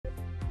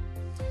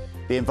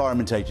The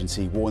Environment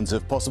Agency warns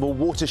of possible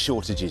water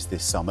shortages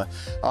this summer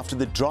after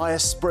the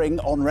driest spring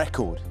on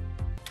record.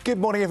 Good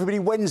morning, everybody.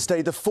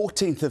 Wednesday, the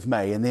 14th of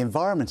May, and the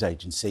Environment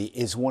Agency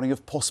is warning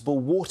of possible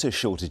water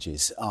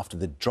shortages after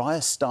the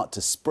driest start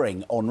to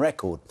spring on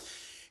record.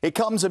 It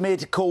comes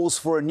amid calls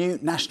for a new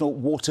national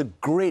water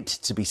grid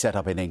to be set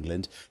up in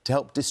England to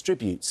help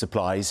distribute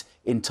supplies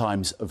in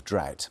times of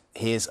drought.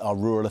 Here's our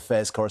Rural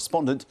Affairs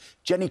correspondent,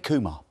 Jenny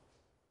Kumar.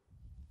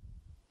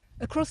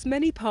 Across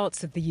many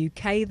parts of the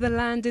UK, the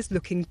land is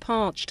looking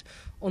parched.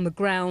 On the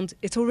ground,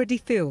 it already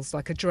feels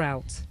like a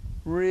drought.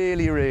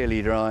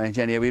 Really dry,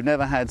 Jenny. We've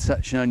never had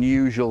such an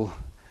unusual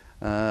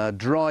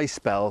dry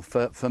spell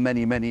for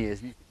many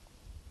years.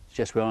 It's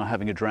just we are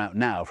having a drought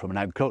now from an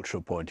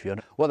agricultural point of view.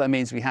 What that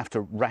means, we have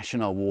to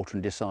ration our water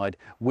and decide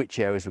which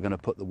areas we're going to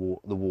put the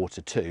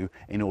water to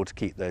in order to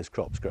keep those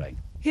crops growing.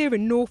 Here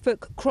in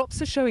Norfolk,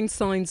 crops are showing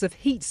signs of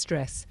heat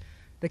stress.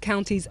 The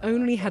county's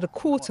only had a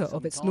quarter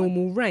of its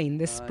normal rain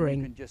this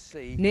spring.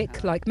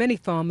 Nick, like many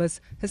farmers,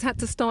 has had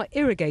to start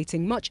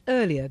irrigating much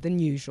earlier than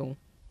usual.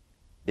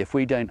 If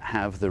we don't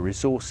have the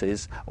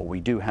resources, or we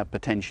do have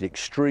potentially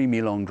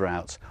extremely long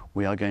droughts,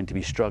 we are going to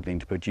be struggling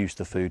to produce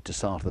the food to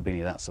start at the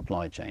beginning of that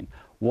supply chain.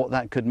 What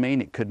that could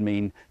mean, it could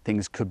mean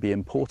things could be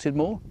imported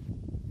more.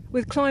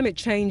 With climate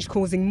change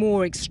causing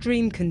more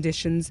extreme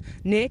conditions,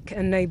 Nick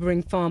and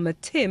neighbouring farmer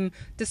Tim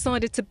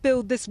decided to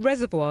build this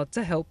reservoir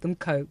to help them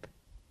cope.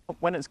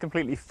 When it's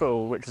completely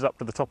full, which is up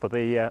to the top of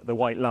the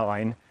white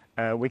line,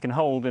 we can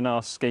hold in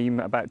our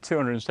scheme about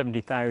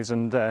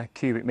 270,000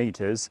 cubic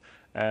metres,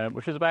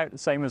 which is about the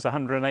same as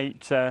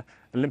 108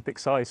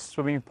 Olympic-sized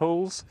swimming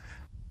pools.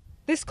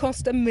 This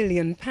cost £1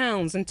 million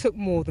and took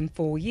more than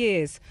 4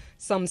 years.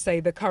 Some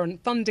say the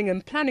current funding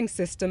and planning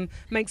system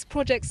makes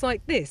projects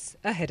like this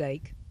a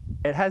headache.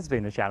 It has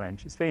been a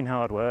challenge. It's been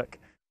hard work.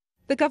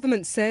 The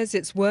government says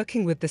it's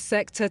working with the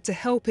sector to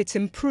help it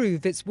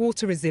improve its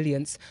water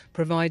resilience,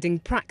 providing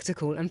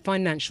practical and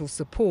financial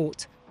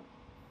support.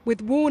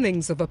 With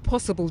warnings of a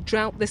possible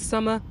drought this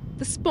summer,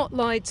 the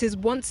spotlight is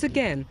once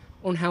again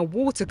on how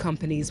water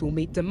companies will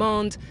meet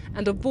demand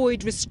and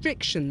avoid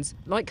restrictions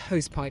like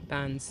hosepipe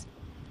bans.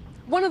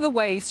 One of the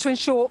ways to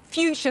ensure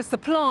future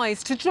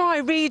supplies to dry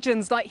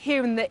regions like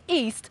here in the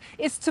east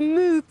is to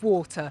move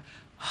water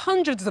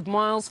hundreds of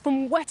miles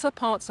from wetter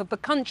parts of the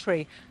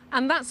country.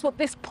 And that's what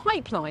this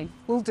pipeline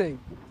will do.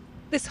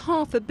 This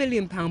 £500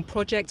 million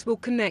project will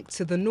connect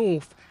to the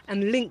north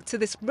and link to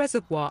this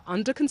reservoir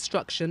under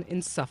construction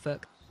in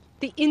Suffolk.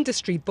 The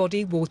industry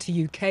body Water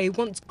UK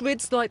wants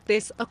grids like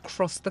this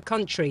across the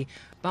country,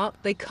 but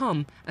they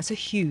come at a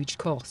huge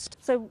cost.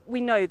 So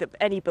we know that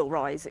any bill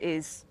rise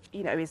is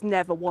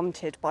never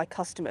wanted by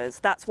customers.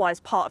 That's why, as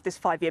part of this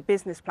 5-year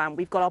business plan,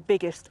 we've got our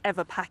biggest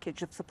ever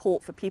package of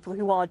support for people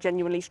who are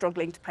genuinely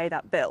struggling to pay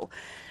that bill.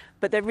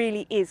 But there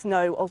really is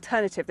no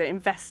alternative than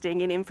investing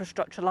in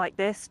infrastructure like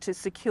this to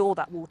secure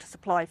that water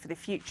supply for the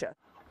future.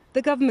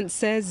 The government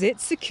says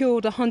it's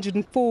secured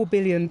 £104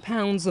 billion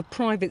of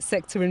private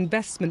sector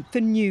investment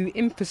for new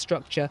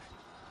infrastructure,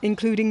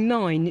 including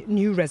 9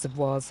 new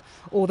reservoirs.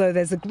 Although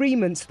there's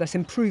agreement that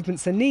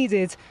improvements are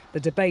needed, the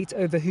debate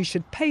over who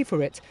should pay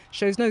for it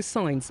shows no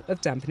signs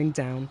of dampening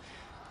down.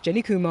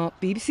 Jenny Kumar,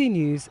 BBC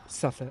News,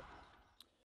 Suffolk.